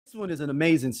This one is an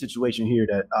amazing situation here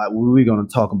that we're going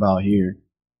to talk about here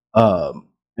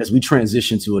as we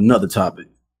transition to another topic.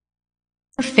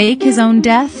 Fake his own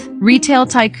death? Retail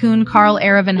tycoon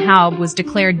Karl-Erivan Haub was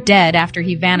declared dead after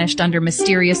he vanished under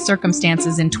mysterious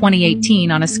circumstances in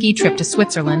 2018 on a ski trip to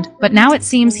Switzerland, but now it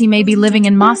seems he may be living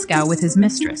in Moscow with his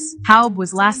mistress. Haub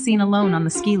was last seen alone on the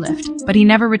ski lift, but he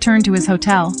never returned to his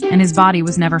hotel, and his body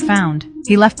was never found.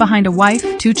 He left behind a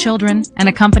wife, 2 children, and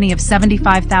a company of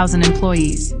 75,000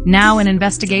 employees. Now an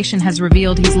investigation has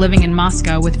revealed he's living in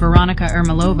Moscow with Veronika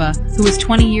Ermolova, who is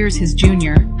 20 years his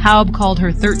junior. Haub called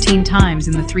her 13 times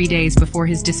in the 3 days before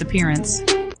his disappearance.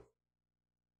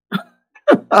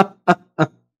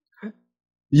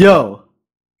 Yo.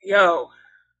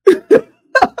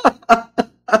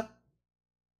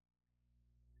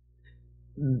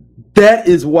 That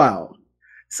is wild.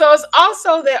 So it's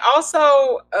also, they're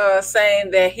also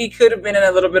saying that he could have been in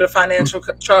a little bit of financial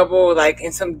trouble, like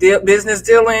in some business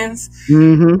dealings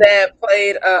that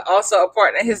played also a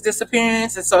part in his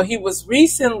disappearance. And so he was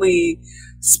recently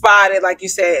spotted, like you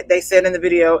said, they said in the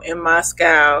video, in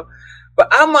Moscow. But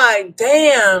I'm like,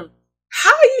 damn,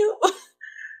 how you...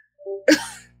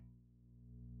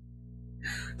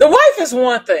 The wife is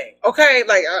one thing, okay?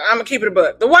 Like, I'm gonna keep it a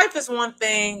buck. The wife is one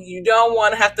thing. You don't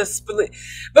want to have to split.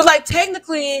 But, like,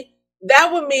 technically,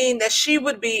 that would mean that she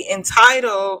would be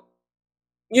entitled,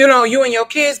 you know, you and your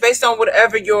kids, based on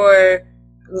whatever your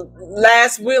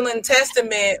last will and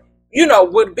testament, you know,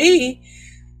 would be.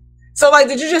 So, like,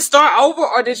 did you just start over,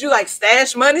 or did you, like,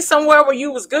 stash money somewhere where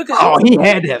you was good? Oh, he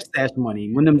had to have stashed money.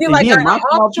 When them, like, an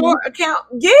offshore account?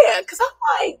 Yeah, because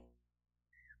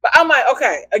I'm like,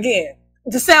 okay, again,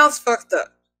 this sounds fucked up.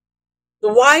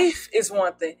 The wife is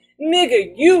one thing.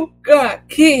 Nigga, you got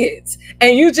kids.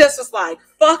 And you just was like,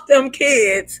 fuck them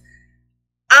kids.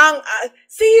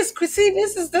 See,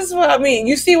 this is what I mean.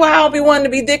 You see why I don't be wanting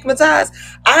to be dickmatized?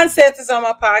 I said this on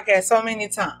my podcast so many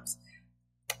times.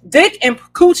 Dick and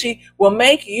coochie will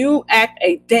make you act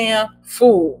a damn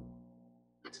fool.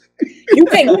 You're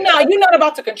not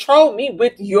about to control me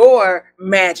with your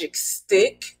magic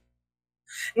stick.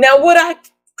 Now, would I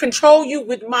control you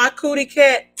with my cootie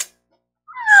cat?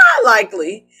 Not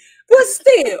likely, but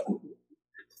still.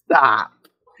 Stop.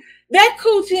 That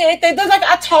coochie ain't that. That's like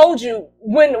I told you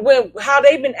when how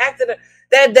they've been acting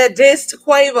that diss to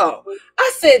Quavo.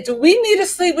 I said, do we need to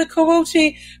sleep with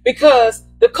Karrueche? Because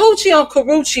the coochie on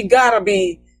Karrueche gotta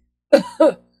be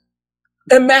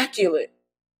immaculate.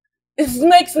 It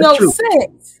makes no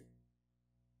sense.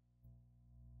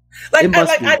 Like I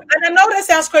know that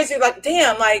sounds crazy. Like,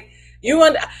 damn, like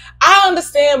I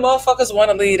understand motherfuckers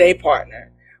want to leave a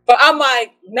partner, but I'm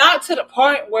like, not to the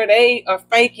point where they are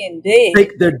faking dead.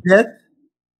 Fake their death?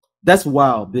 That's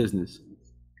wild business.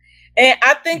 And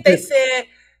I think they said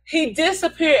he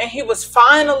disappeared and he was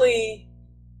finally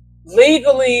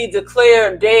legally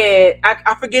declared dead.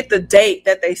 I forget the date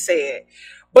that they said,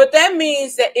 but that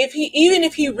means that even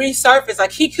if he resurfaced,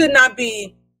 like, he could not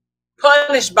be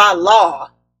punished by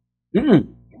law.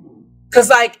 Because,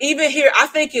 like, even here, I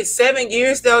think it's 7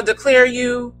 years they'll declare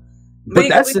you. But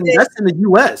that's in the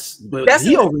U.S. But that's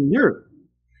over in Europe.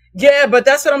 Yeah, but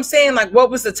that's what I'm saying. Like, what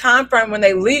was the time frame when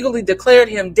they legally declared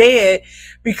him dead?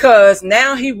 Because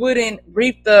now he wouldn't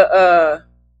reap the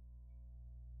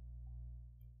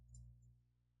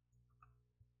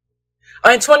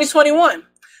in 2021.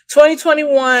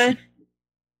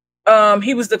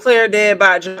 He was declared dead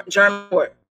by a German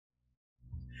court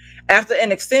after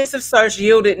an extensive search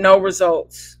yielded no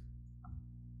results.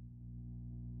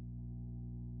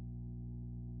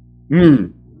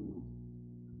 And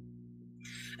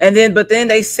then, but then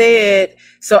they said,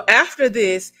 so after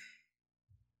this,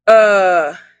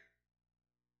 they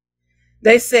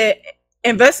said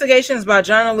investigations by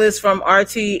journalists from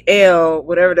RTL,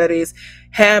 whatever that is,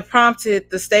 have prompted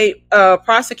the state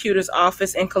prosecutor's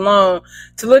office in Cologne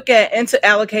to look into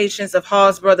allegations of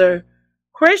Hall's brother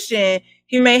Christian.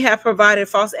 He may have provided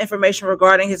false information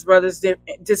regarding his brother's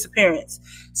disappearance.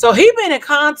 So he been in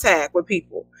contact with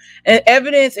people, and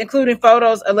evidence, including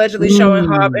photos allegedly showing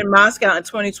Haub in Moscow in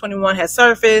 2021, has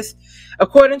surfaced.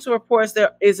 According to reports,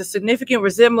 there is a significant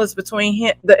resemblance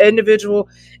between the individual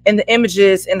and the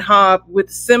images in Haub, with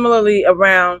a similarity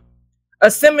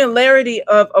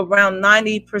of around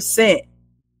 90%.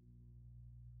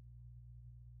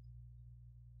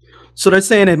 So they're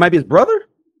saying it might be his brother?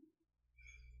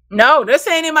 No, they're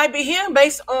saying it might be him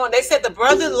based on, they said the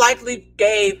brother likely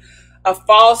gave a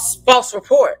false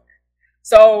report.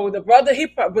 So the brother,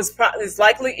 is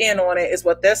likely in on it, is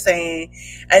what they're saying.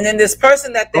 And then this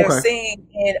person that they're seeing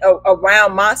in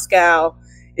around Moscow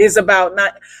is about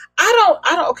not,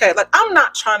 okay, like, I'm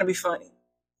not trying to be funny.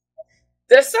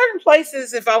 There's certain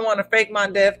places if I want to fake my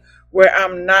death where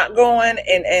I'm not going,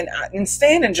 and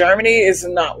staying in Germany is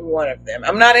not one of them.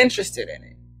 I'm not interested in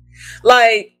it.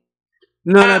 Like,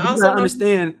 No, I but you also gotta know.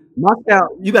 understand. Moscow,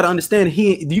 you gotta understand.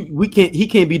 He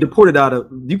can't be deported out of.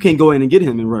 You can't go in and get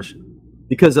him in Russia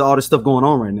because of all the stuff going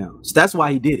on right now. So that's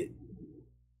why he did it.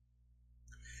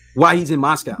 Why he's in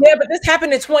Moscow. Yeah, but this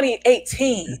happened in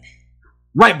 2018.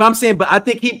 Right, but I'm saying, but I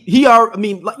think he are. I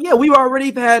mean, like, yeah,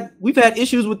 we've had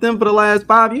issues with them for the last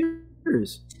 5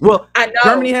 years. Well, I know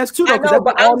Germany has too, though, I because know,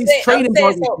 that's but all these trading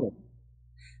saying bargains.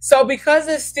 so because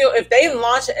it's still, if they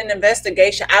launch an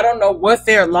investigation, I don't know what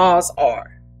their laws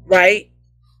are, right?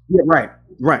 Yeah, right.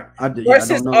 I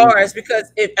Versus don't know. ours,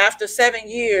 because if after 7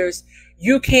 years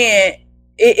you can't,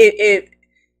 it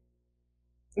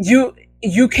you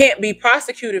can't be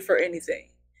prosecuted for anything,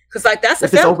 because like that's a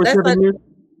If it's felony. over That's 7 like, years.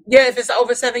 yeah, if it's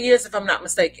over 7 years, if I'm not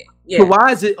mistaken. Yeah. So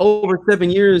why is it over 7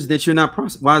 years that you're not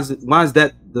prosecuted? Why is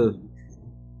that the?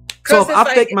 So if It's I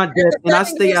like, fake my death and I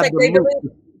stay out of the loop,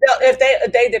 if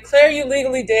they declare you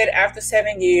legally dead after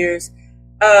 7 years,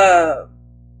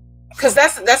 because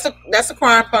that's a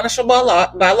crime punishable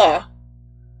by law.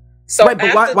 So right?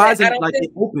 But why that, isn't it like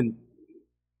it open?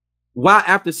 Why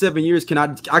after 7 years can I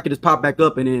could just pop back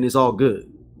up and then it's all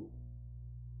good?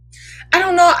 I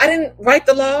don't know. I didn't write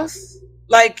the laws.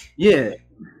 Like, Yeah,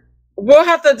 we'll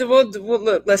have to we'll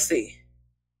look. Let's see.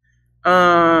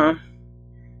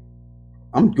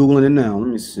 I'm googling it now. Let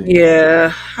me see. Yeah.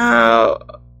 How?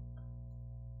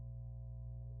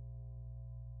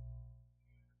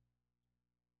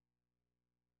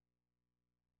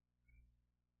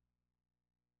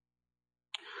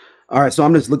 All right, so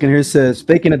I'm just looking here. It says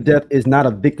faking a death is not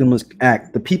a victimless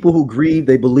act. The people who grieve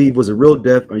they believe was a real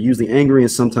death are usually angry,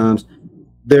 and sometimes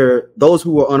those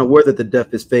who are unaware that the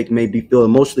death is fake may feel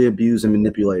emotionally abused and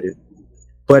manipulated.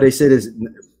 But they said is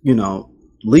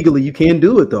legally you can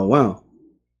do it though. Wow.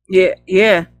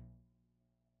 Yeah.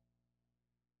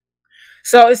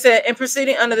 So it said, in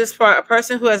proceeding under this part, a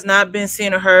person who has not been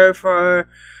seen or heard for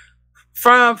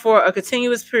a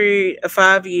continuous period of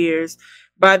 5 years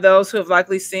by those who have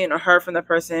likely seen or heard from the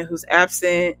person who's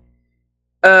absent,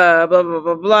 blah blah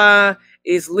blah blah,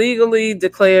 is legally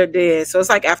declared dead. So it's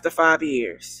like after 5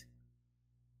 years.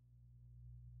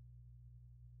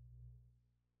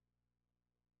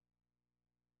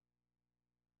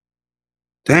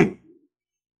 Dang.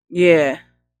 Yeah.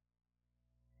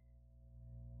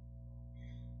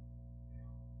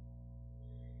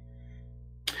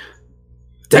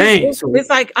 Dang. It's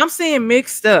like I'm seeing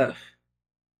mixed stuff.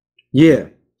 Yeah.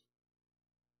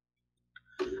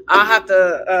 I'll have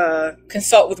to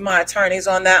consult with my attorneys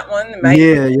on that one.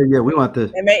 Yeah. We want to.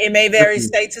 It may vary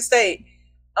state to state.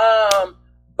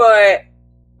 But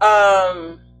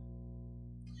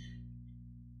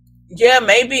yeah,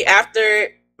 maybe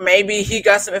he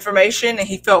got some information and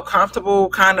he felt comfortable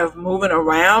kind of moving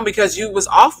around, because you was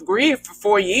off grid for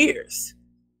 4 years.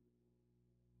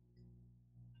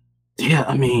 Yeah,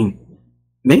 I mean,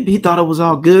 maybe he thought it was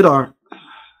all good, or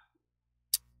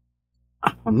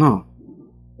I don't know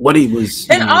what he was.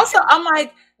 And also, I'm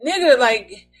like, nigga,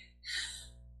 like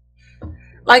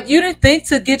you didn't think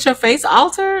to get your face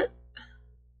altered,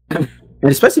 and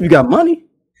especially if you got money.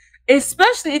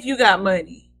 especially if you got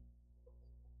money.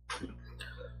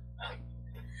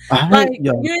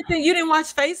 You didn't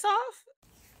watch Face Off?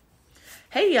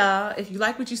 Hey y'all, if you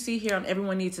like what you see here on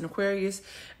Everyone Needs an Aquarius,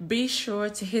 be sure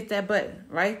to hit that button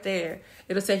right there.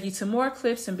 It'll take you to more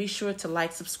clips, and be sure to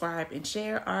like, subscribe, and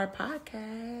share our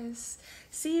podcast.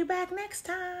 See you back next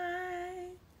time.